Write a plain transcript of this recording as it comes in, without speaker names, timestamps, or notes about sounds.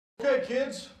Okay,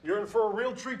 kids, you're in for a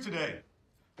real treat today.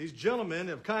 These gentlemen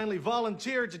have kindly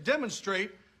volunteered to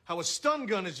demonstrate how a stun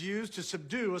gun is used to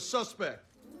subdue a suspect.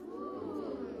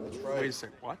 That's right. Wait a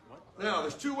second, what? Now,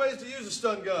 there's two ways to use a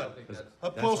stun gun.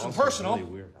 Up close and personal. Really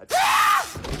weird.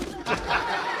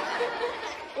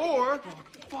 Or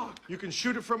you can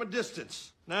shoot it from a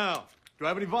distance. Now, do I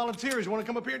have any volunteers who want to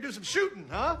come up here and do some shooting,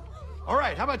 huh? All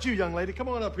right, how about you, young lady? Come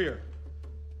on up here.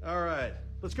 All right,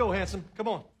 let's go, handsome. Come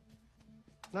on.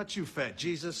 Not you, fat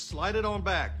Jesus. Slide it on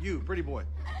back. You, pretty boy.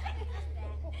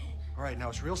 All right, now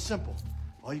it's real simple.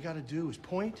 All you got to do is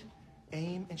point,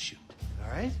 aim, and shoot.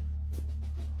 All right?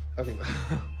 Okay.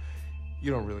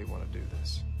 You don't really want to do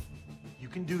this. You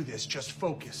can do this. Just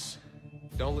focus.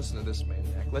 Don't listen to this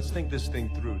maniac. Let's think this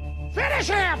thing through. Finish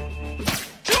him!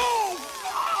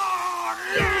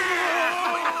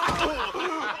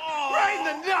 Right in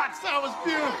the nuts! That was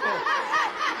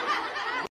beautiful.